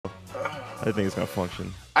I think it's gonna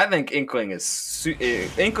function. I think Inkling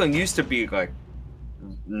Inkling used to be like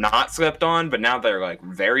not slept on, but now they're like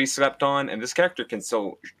very slept on, and this character can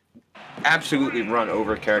still absolutely run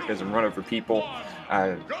over characters and run over people.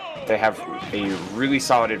 They have a really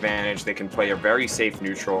solid advantage. They can play a very safe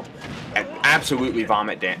neutral, and absolutely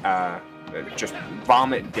just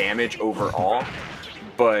vomit damage overall.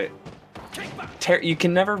 But you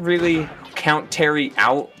can never really count Terry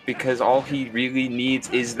out because all he really needs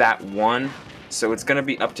is that one. So it's going to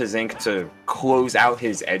be up to Zinc to close out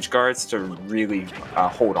his edge guards to really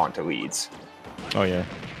hold on to leads. Oh yeah.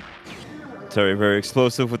 Terry very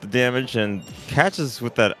explosive with the damage and catches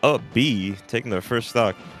with that up B, taking their first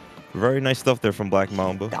stock. Very nice stuff there from Black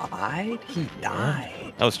Mamba. Died? He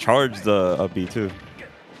died. That was charged up B too.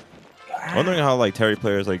 I'm wondering how like Terry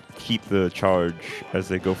players like keep the charge as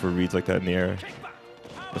they go for reads like that in the air.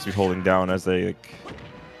 Must be holding down as they like,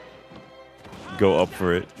 go up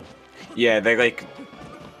for it. Yeah, they like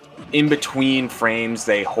in between frames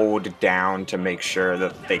they hold down to make sure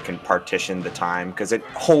that they can partition the time because it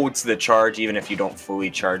holds the charge even if you don't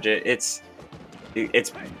fully charge it. It's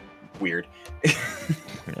weird.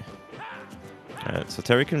 Yeah. Alright, so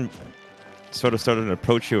Terry can sort of start an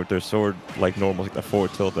approach here with their sword like normal, like that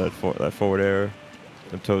forward tilt, that forward air.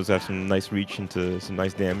 The toes have some nice reach into some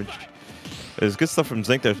nice damage. There's good stuff from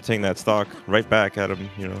Zinc there for taking that stock right back at him,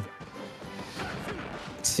 you know.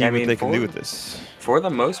 See what they can do with this. For the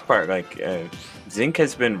most part, like Zinc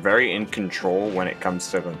has been very in control when it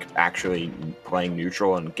comes to like actually playing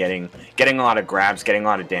neutral and getting a lot of grabs, getting a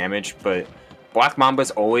lot of damage. But Black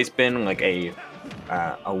Mamba's always been like a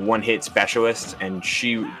one-hit specialist, and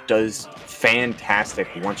she does fantastic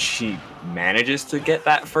once she manages to get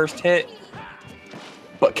that first hit,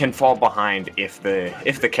 but can fall behind if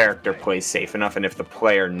the character plays safe enough and if the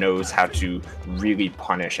player knows how to really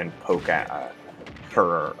punish and poke at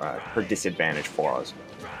her disadvantage flaws.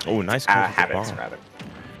 Oh, nice habits rather.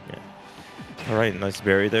 Yeah. All right, nice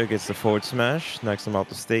berry there. Gets the forward smash. Knocks him out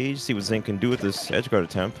the stage. See what Zinc can do with this edge guard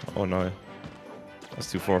attempt. Oh no, that's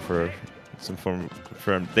too far for some form.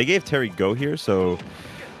 They gave Terry go here, so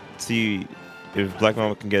let's see if Black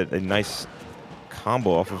Mamba can get a nice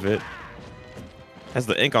combo off of it. Has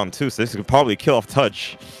the ink on too, so this could probably kill off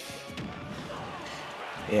touch.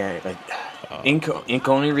 Yeah, like ink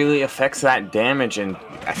only really affects that damage, and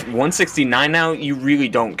at 169 now, you really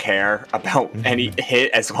don't care about any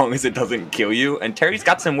hit as long as it doesn't kill you. And Terry's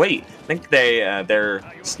got some weight. I think they're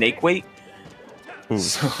snake weight. Ooh.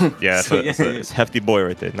 So, yeah, it's a hefty boy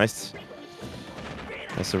right there. Nice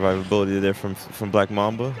survivability there from Black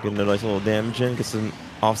Mamba. Getting a nice little damage in. Gets him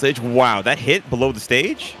off stage. Wow, that hit below the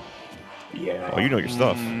stage? Yeah. Oh, you know your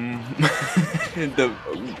stuff. The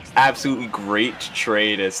absolutely great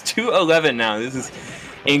trade is 211 now. This is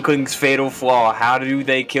Inkling's fatal flaw. How do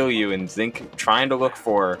they kill you? And Zinc trying to look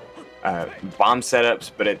for bomb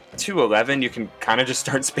setups, but at 211 you can kind of just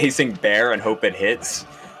start spacing bear and hope it hits.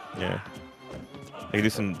 Yeah. They can do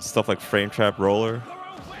some stuff like frame trap roller.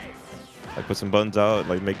 Like put some buttons out,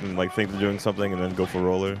 like making like think they're doing something and then go for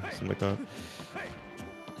roller, something like that.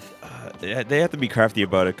 Yeah, they have to be crafty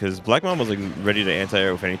about it because Black Mamba's like ready to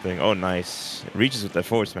anti-air with anything. Oh, nice. It reaches with that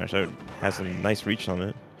forward smash. That has some nice reach on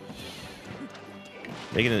it.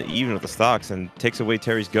 Making it even with the stocks and takes away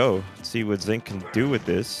Terry's go. Let's see what Zinc can do with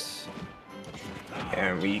this.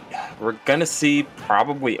 And we're gonna see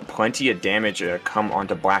probably plenty of damage come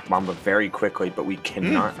onto Black Mamba very quickly, but we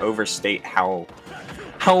cannot overstate how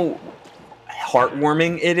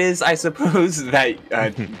heartwarming it is, I suppose, that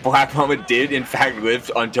Black Mamba did in fact live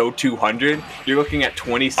until 200. You're looking at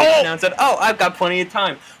 26 now and said, "Oh, I've got plenty of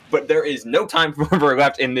time," but there is no time forever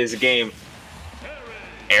left in this game.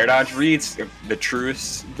 Air dodge reads the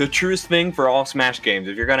truest thing for all Smash games.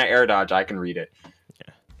 If you're gonna air dodge, I can read it.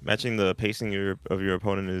 Yeah, matching the pacing of your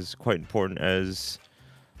opponent is quite important, as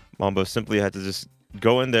Mamba simply had to just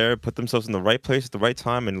go in there, put themselves in the right place at the right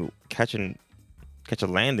time, and catch a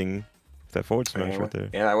landing. That forward smash right there.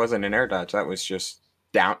 Yeah, that wasn't an air dodge. That was just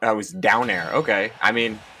down. That was down air. Okay. I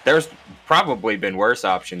mean, there's probably been worse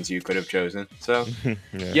options you could have chosen. So, yeah.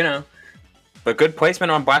 You know, but good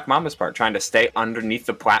placement on Black Mamba's part, trying to stay underneath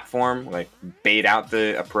the platform, like bait out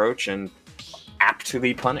the approach and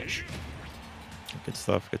aptly punish. Good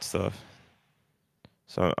stuff. Good stuff.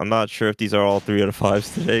 So I'm not sure if these are all 3 out of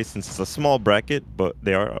 5s today, since it's a small bracket, but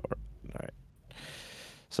they are. All right.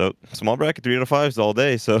 So small bracket 3 out of 5s all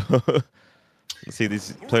day. So. Let's see if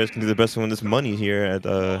these players can do their best to win this money here at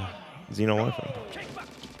XeNOwifi.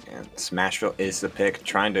 And Smashville is the pick,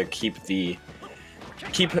 trying to keep the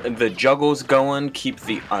juggles going, keep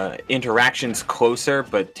the interactions closer,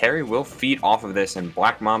 but Terry will feed off of this, and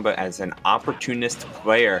Black Mamba, as an opportunist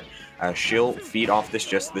player, she'll feed off this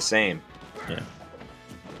just the same. Yeah.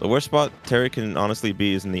 The worst spot Terry can honestly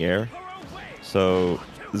be is in the air. So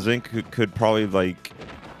Zinc could probably like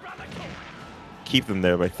keep them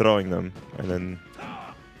there by throwing them and then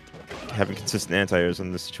having consistent anti-airs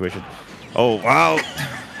in this situation. Oh, wow.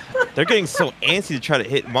 They're getting so antsy to try to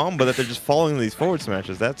hit Mamba that they're just falling these forward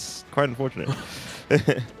smashes. That's quite unfortunate.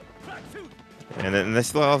 And then they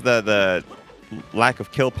still have that lack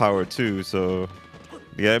of kill power too, so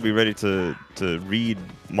you gotta be ready to read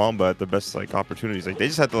Mamba at the best like opportunities. Like they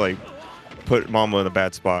just have to like put Mamba in a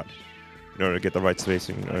bad spot in order to get the right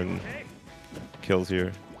spacing and kills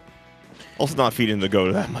here. Also not feeding the go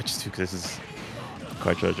that much too, because this is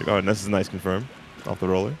quite tragic. Oh, and this is nice confirm off the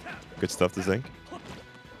roller. Good stuff to Zinc.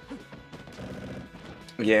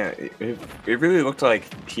 Yeah, it really looked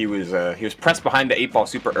like he was pressed behind the 8-ball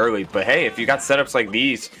super early. But hey, if you got setups like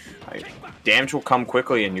these, like, damage will come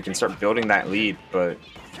quickly and you can start building that lead. But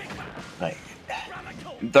like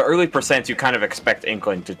the early percents, you kind of expect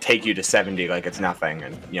Inkling to take you to 70 like it's nothing,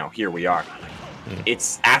 and you know here we are.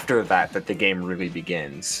 It's after that that the game really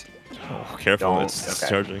begins. Oh, careful! It's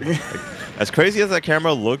charging. Like, as crazy as that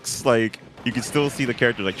camera looks, like you can still see the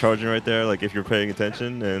character like charging right there. Like if you're paying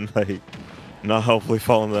attention and like. Not hopefully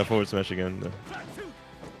fall into that forward smash again.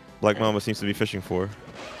 Black Mamba seems to be fishing for.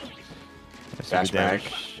 Dash back.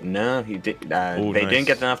 No, he did. They didn't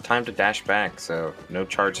get enough time to dash back, so no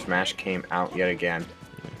charge smash came out yet again.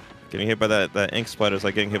 Getting hit by that ink splatter is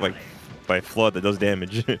like getting hit by a flood that does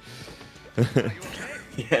damage.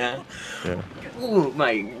 Yeah. Ooh,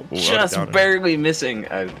 just barely missing.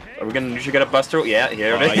 Are we gonna usually get a buster? Yeah,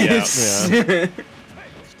 here it is. Yeah.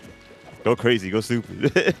 Go crazy, go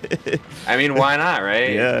stupid. I mean, why not,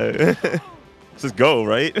 right? Yeah. Just go,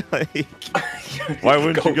 right? Like, why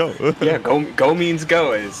wouldn't you go? Yeah, go means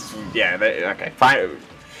go. Okay, fine.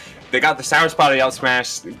 They got the sour spot of the up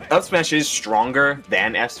smash. Up smash is stronger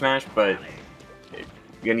than F smash, but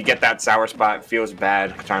when you get that sour spot, it feels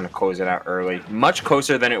bad trying to close it out early. Much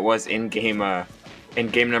closer than it was in game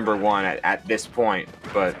number 1 at this point,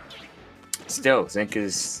 but. Still,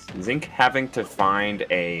 Zinc having to find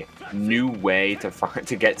a new way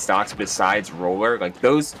to get stocks besides roller. Like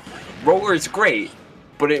those roller is great,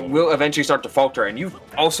 but it will eventually start to falter, and you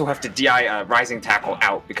also have to DI rising tackle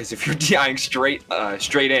out because if you're DIing straight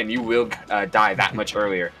in, you will die that much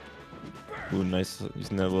earlier. Ooh, nice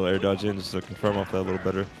using that little air dodge in just to confirm off that a little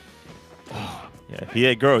better. Oh, yeah, if he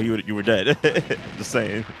had girl, you were dead. Just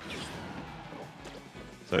saying.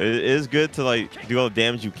 So it is good to like do all the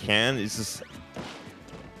damage you can. It's just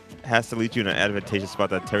has to lead you in an advantageous spot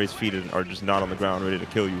that Terry's feet are just not on the ground, ready to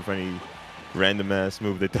kill you for any random ass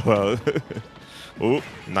move they throw out. Oh,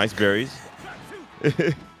 nice berries.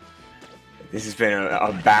 This has been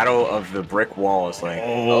a battle of the brick walls. Like,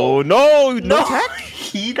 no tech.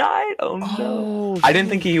 He died. Oh no! I didn't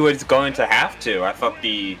think he was going to have to. I thought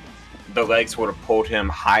the legs would have pulled him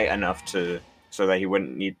high enough so that he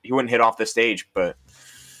wouldn't hit off the stage, but.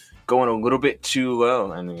 Going a little bit too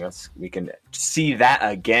low, and we can see that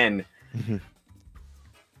again.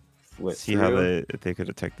 See how they could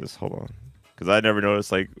detect this. Hold on, because I never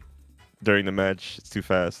noticed like during the match. It's too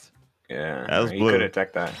fast. Yeah, that was he blue. Could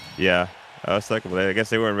detect that. Yeah, I was second, but I guess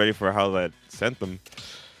they weren't ready for how that sent them.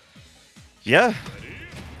 Yeah.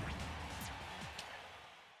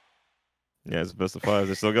 Yeah, it's best of 5.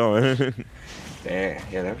 They're still going.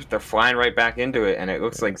 Yeah, they're flying right back into it, and it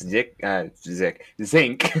looks like Zinc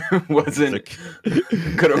wasn't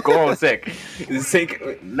gonna go Zinc.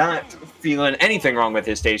 Zinc not feeling anything wrong with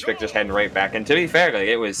his stage pick, just heading right back. And to be fair, like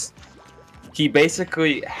he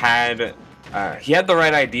basically had the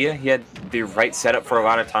right idea. He had the right setup for a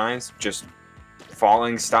lot of times, just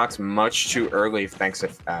falling stocks much too early thanks to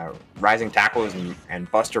rising tackles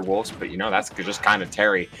and Buster Wolves. But that's just kind of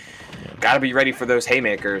Terry. Got to be ready for those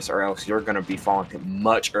haymakers, or else you're going to be falling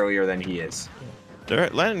much earlier than he is. They're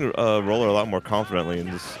landing roller a lot more confidently in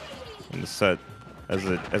this set as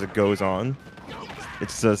it goes on.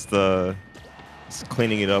 It's just it's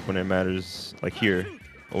cleaning it up when it matters. Like here,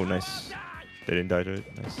 oh nice, they didn't die to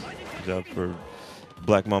it. Nice, good job for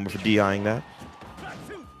Black Mamba for DIing that.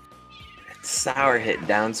 Sour hit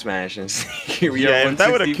down smash and here we are. Yeah, if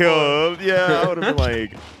that would have killed, I would have been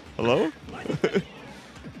like, hello.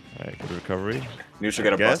 Alright, good recovery. Neutral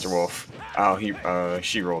got a Buster Wolf. Oh,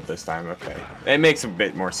 she rolled this time. Okay, it makes a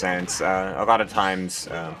bit more sense. A lot of times,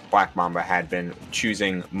 Black Mamba had been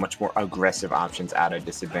choosing much more aggressive options at a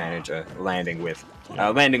disadvantage, landing with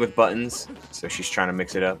buttons. So she's trying to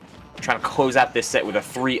mix it up, trying to close out this set with a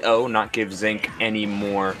 3-0, not give Zinc any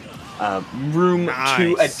more room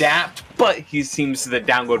to adapt. But he seems the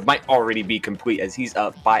download might already be complete as he's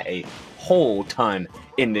up by a whole ton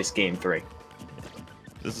in this game 3.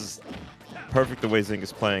 This is perfect the way Zinc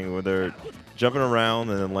is playing, where they're jumping around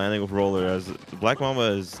and then landing with roller, as Black Mamba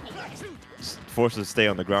is forced to stay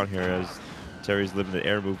on the ground here as Terry's limited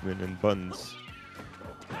air movement and buttons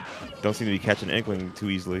don't seem to be catching Inkling too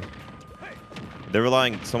easily. They're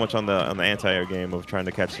relying so much on the anti-air game of trying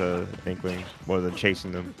to catch the Inkling more than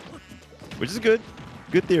chasing them, which is good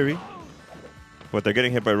theory. But they're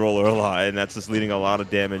getting hit by roller a lot, and that's just leading a lot of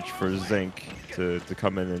damage for Zinc to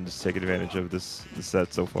come in and just take advantage of this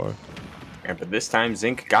set so far. Yeah, but this time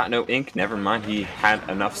Zinc got no ink. Never mind, he had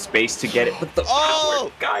enough space to get it. But the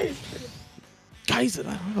power, guys, I don't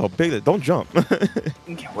know how big that. Don't jump.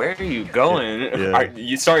 Where are you going?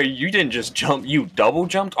 Yeah. Sorry, you didn't just jump. You double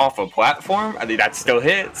jumped off a platform. I mean, that still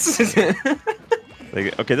hits.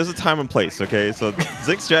 Like, okay, there's a time and place. Okay, so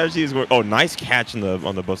Zinc's strategy is work. Oh, nice catch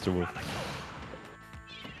on the Buster Wolf.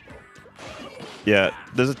 Yeah,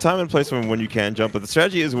 there's a time and place when you can jump, but the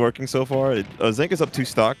strategy is working so far. Zinc is up 2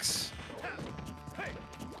 stocks.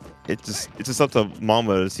 It's just up to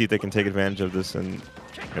Mamba to see if they can take advantage of this and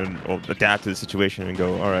adapt to the situation and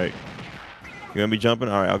go, all right, you're gonna be jumping.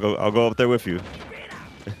 All right, I'll go up there with you.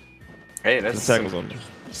 Hey, that's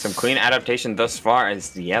some clean adaptation thus far. As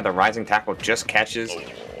the rising tackle just catches.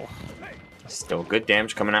 Still good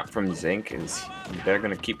damage coming out from Zinc. Is they're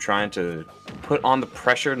gonna keep trying to put on the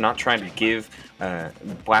pressure, not trying to give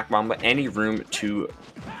Black Mamba any room to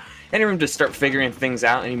start figuring things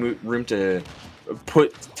out, any room to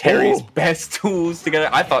put Terry's best tools together.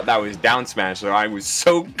 I thought that was down smash, so I was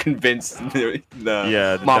so convinced the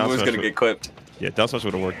Mamba was gonna get clipped. Yeah, down smash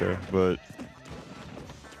would have worked there, but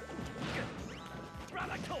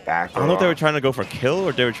I don't know if they were trying to go for kill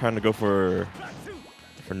or they were trying to go for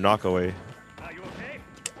knockaway.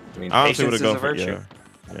 I mean, I honestly would patience have is gone a for virtue.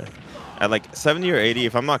 yeah. At like 70 or 80,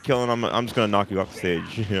 if I'm not killing, I'm just gonna knock you off the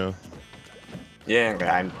stage. You know. Yeah,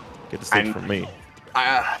 Get the stage from me.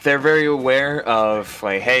 They're very aware of,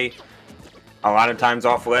 like, hey, a lot of times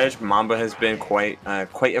off ledge, Mamba has been quite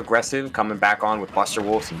aggressive, coming back on with Buster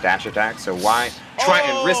Wolves and dash attacks. So why try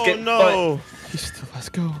and risk it? No, let's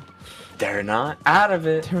go. They're not out of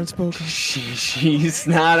it. Terrence spoke. She's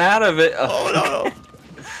not out of it. Oh no.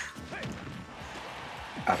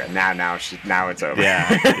 Okay, now it's over.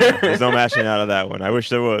 Yeah, there's no mashing out of that one. I wish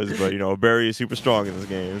there was, but you know, Barry is super strong in this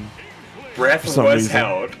game. Breath was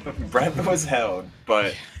held. Breath was held,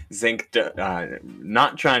 but Zinc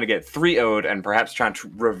not trying to get 3-0'd and perhaps trying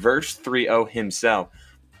to reverse 3-0 himself.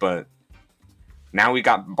 But now we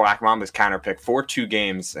got Black Mamba's counter pick for 2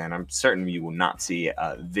 games, and I'm certain we will not see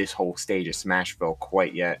this whole stage of Smashville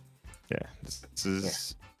quite yet. Yeah, this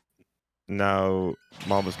is now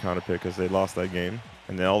Mamba's counter pick because they lost that game,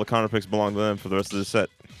 and then all the counter picks belong to them for the rest of the set.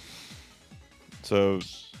 So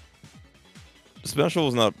Special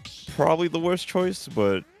is not probably the worst choice,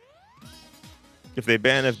 but if they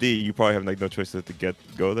ban FD, you probably have like no choice to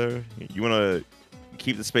go there. You want to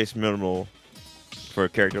keep the space minimal for a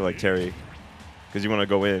character like Terry, because you want to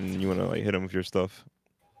go in and you want to like hit him with your stuff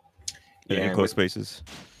in close spaces.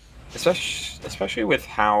 Especially with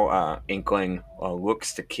how Inkling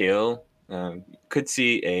looks to kill. Could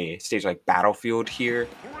see a stage like Battlefield here.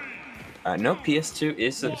 No, PS2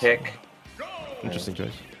 is the pick. Interesting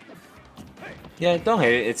choice. Yeah, don't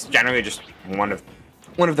hate it. It's generally just one of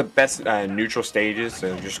the best neutral stages.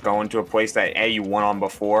 So just going to a place that A, you won on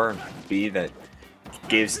before, B, that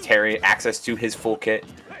gives Terry access to his full kit.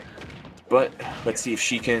 But let's see if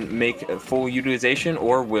she can make a full utilization,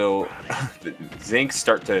 or will Zinc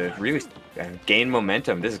start to really gain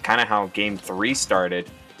momentum. This is kind of how Game 3 started.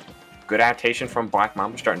 Good adaptation from Black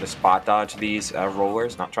Mamba, starting to spot dodge these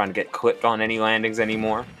rollers, not trying to get clipped on any landings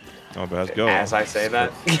anymore. Oh, but let's go. As I say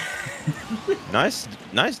that.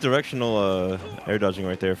 Nice directional air dodging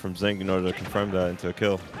right there from Zinc in order to confirm that into a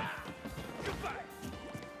kill.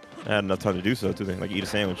 I had enough time to do so too. Like eat a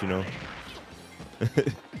sandwich, you know.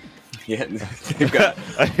 Yeah, they've got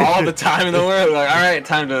all the time in the world. Like, all right,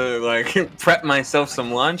 time to like prep myself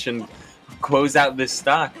some lunch and close out this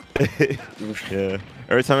stock. Yeah.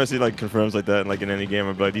 Every time I see like confirms like that, like in any game,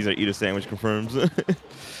 I'm like, these are eat a sandwich confirms.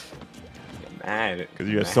 Mad. Because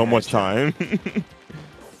you have so much time.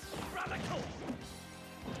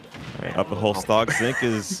 Right, up a whole stock. Zinc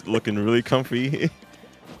is looking really comfy.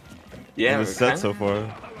 Yeah, in the set so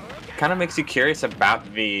far. Kind of makes you curious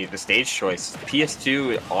about the stage choice.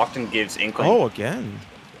 PS2 often gives Inkling. Oh, again.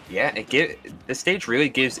 Yeah, the stage really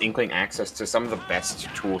gives Inkling access to some of the best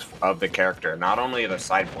tools of the character. Not only are the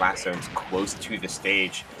side blast zones close to the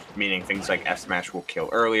stage, meaning things like F Smash will kill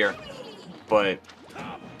earlier, but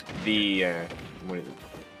the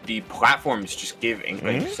platforms just give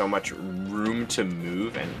Inkling so much room to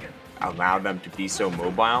move, and allow them to be so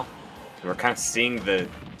mobile. And we're kind of seeing the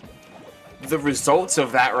results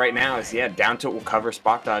of that right now. Is down tilt will cover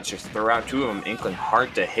spot dodge, just throw out 2 of them. Inkling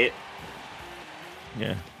hard to hit.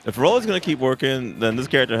 Yeah. If Roller's gonna keep working, then this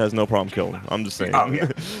character has no problem killing. I'm just saying. Oh yeah.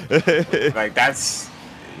 Like that's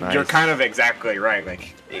nice. You're kind of exactly right.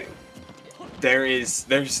 Like there's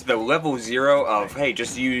the level 0 of, hey,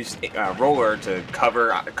 just use Roller to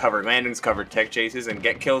cover landings, cover tech chases, and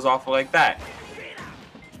get kills off like that.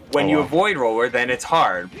 When you avoid Roller, then it's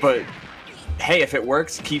hard. But hey, if it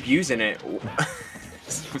works, keep using it.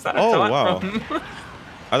 Was that a taunt wow. from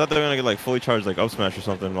I thought they were gonna get like fully charged like up smash or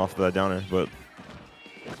something off of that downer, but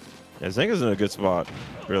yeah, Zinc is in a good spot.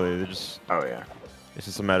 Really, they just. Oh yeah. It's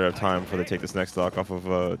just a matter of time before they take this next stock off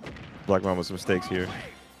of Black Mamba's mistakes here.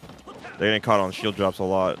 They're getting caught on shield drops a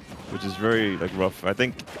lot, which is very like rough. I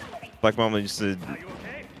think Black Mamba needs to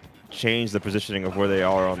change the positioning of where they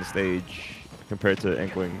are on the stage compared to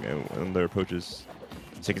Inkling and their approaches,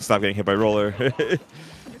 so he can stop getting hit by Roller.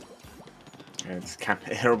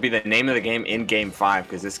 It'll be the name of the game in Game 5,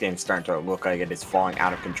 because this game's starting to look like it is falling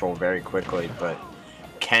out of control very quickly. But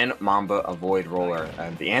can Mamba avoid Roller?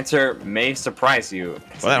 The answer may surprise you.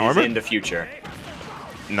 Well, in the future.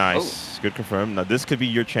 Nice. Good confirm. Now this could be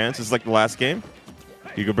your chance. It's like the last game.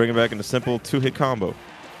 You can bring it back in a simple 2-hit combo.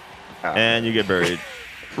 And you get buried.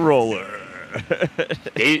 Roller.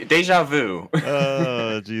 Deja vu.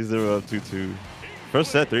 G0 up 2-2.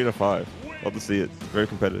 First set 3-5. Love to see it. Very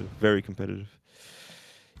competitive. Very competitive.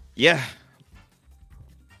 Yeah.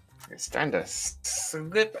 It's starting to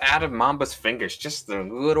slip out of Mamba's fingers just a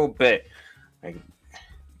little bit. Like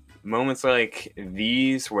moments like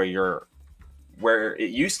these where it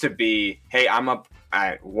used to be, hey, I'm up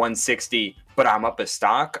at 160, but I'm up a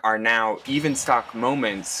stock, are now even stock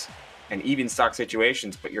moments and even stock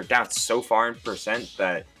situations, but you're down so far in percent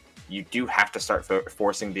that you do have to start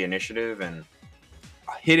forcing the initiative, and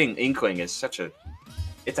hitting Inkling is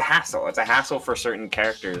it's a hassle. It's a hassle for certain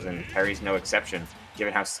characters, and Terry's no exception,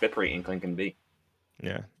 given how slippery Inkling can be.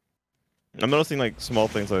 Yeah. I'm noticing like small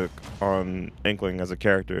things like on Inkling as a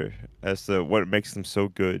character as to what makes them so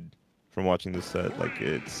good from watching this set. Like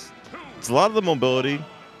it's a lot of the mobility.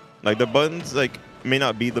 Like the buttons like may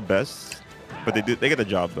not be the best, but they get the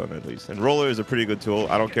job done at least. And Roller is a pretty good tool.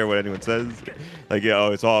 I don't care what anyone says. Like, yeah,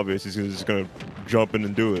 oh, it's obvious. He's just gonna jump in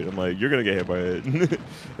and do it. I'm like, you're gonna get hit by it.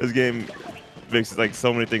 This game makes like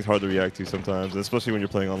so many things hard to react to sometimes, especially when you're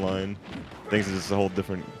playing online. Things is just a whole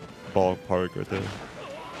different ballpark right there.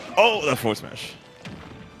 Oh, that forward smash.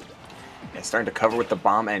 Yeah, starting to cover with the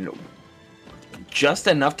bomb and just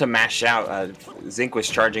enough to mash out. Zinc was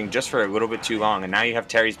charging just for a little bit too long, and now you have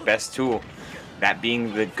Terry's best tool, that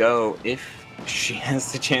being the go, if she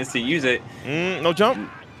has the chance to use it. No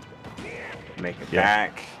jump. Make it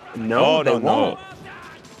back. No, they won't.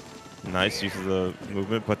 Nice use of the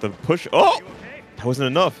movement, but the push. Oh, that wasn't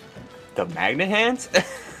enough. The magnet hands?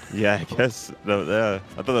 Yeah, I guess. Yeah,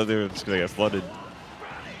 I thought that they were just gonna get flooded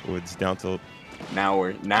with down tilt.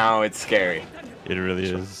 Now it's scary. It really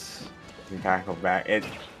is. Tackle back. It's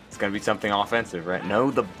gonna be something offensive, right?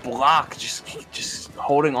 No, the block, just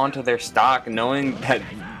holding onto their stock, knowing that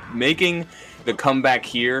making the comeback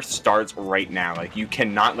here starts right now. Like, you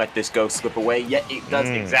cannot let this go slip away. Yet it does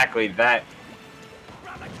exactly that.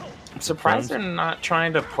 I'm surprised they're not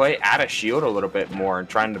trying to play out of shield a little bit more and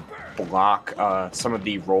trying to block some of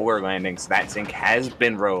the Roller landings that Zinc has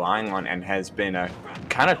been relying on and has been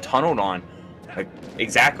kind of tunneled on. Like,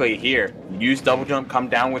 exactly here. Use double jump, come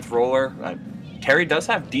down with Roller. Terry does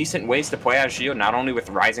have decent ways to play out of shield, not only with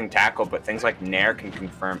rising tackle, but things like Nair can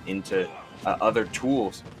confirm into other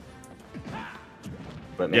tools.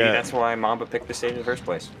 But maybe that's why Mamba picked the stage in the first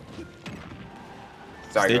place.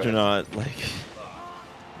 Sorry, stage or not, like,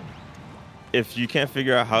 if you can't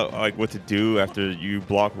figure out how, like, what to do after you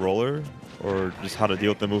block Roller, or just how to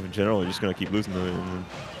deal with the move in general, you're just gonna keep losing to it. And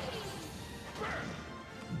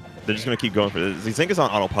they're just gonna keep going for it. Zinc is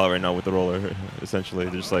on autopilot right now with the Roller. Essentially,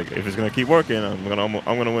 they're just like, if it's gonna keep working, I'm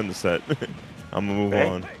gonna win the set. I'm gonna move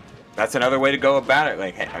on. That's another way to go about it.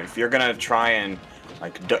 Like, hey, if you're gonna try and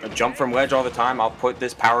like jump from ledge all the time, I'll put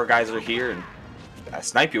this power geyser here and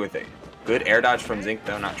snipe you with it. Good air dodge from Zinc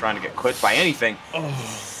though, not trying to get clipped by anything.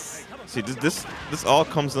 Oh. See, this all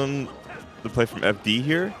comes in the play from FD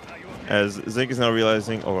here, as Zinc is now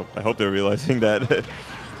realizing. Oh, I hope they're realizing that.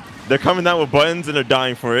 They're coming down with buttons and they're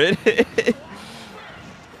dying for it.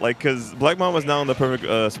 Like, because Black Mamba's now in the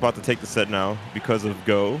perfect spot to take the set now because of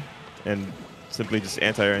Go and simply just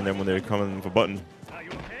anti-airing them when they're coming with a button.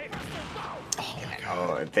 Oh my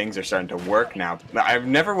Oh, and things are starting to work now. I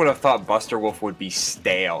never would have thought Buster Wolf would be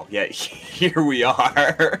stale, yet here we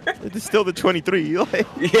are. It's still the 23. Like,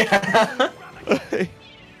 Yeah.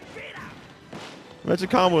 imagine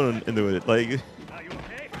comboing into it. Like,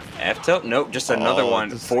 F tilt? Nope, just another one.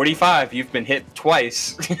 45, you've been hit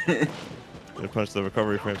twice. Gonna punch the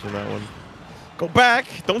recovery frames from that one. Go back!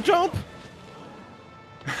 Don't jump!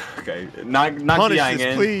 Okay, not Punish DIing this,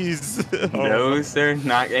 in. please. No, sir,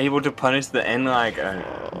 not able to punish the end. Like,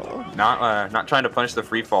 not trying to punish the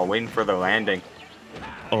free fall, waiting for the landing.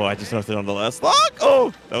 Oh, I just left it on the last lock.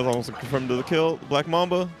 Oh, that was almost confirmed to the kill. Black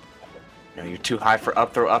Mamba. No, you're too high for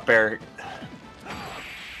up throw up air.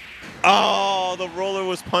 Oh, the roller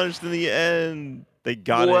was punished in the end. They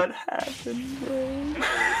got it. What happened,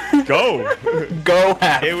 bro? Go. Go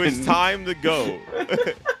happened. It was time to go.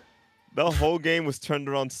 The whole game was turned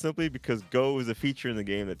around simply because Go is a feature in the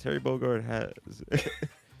game that Terry Bogard has.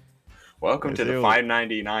 Welcome to the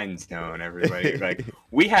 599 zone, everybody. Like,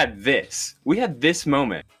 we had this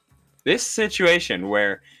moment, this situation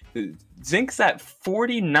where Zinc's at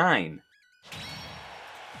 49.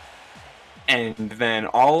 And then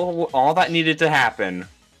all that needed to happen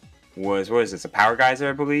was, what is this, a power geyser,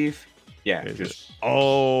 I believe? Yeah. Just,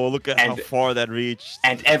 oh, look at how far that reached.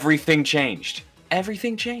 And everything changed.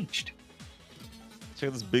 Everything changed. Check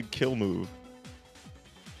out this big kill move.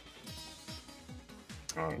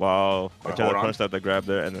 Wow. I tried to punch that grab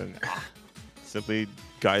there and then simply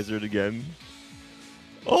geysered again.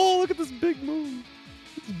 Oh, look at this big move.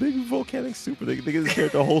 This big volcanic super. They get this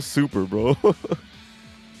character a whole super, bro.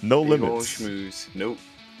 No big limits. Old schmooze. Nope.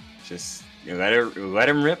 Just let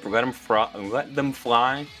him rip, let them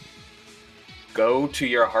fly. Go to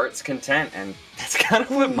your heart's content, and that's kind of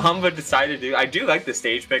what Mamba decided to do. I do like the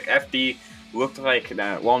stage pick. FD looked like,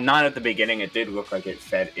 well, not at the beginning. It did look like it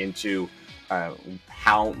fed into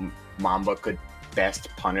how Mamba could best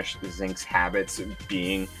punish Zinc's habits,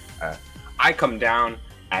 being I come down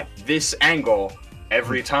at this angle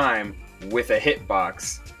every time with a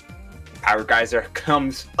hitbox. Power Geyser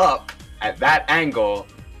comes up at that angle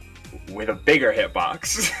with a bigger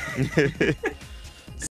hitbox.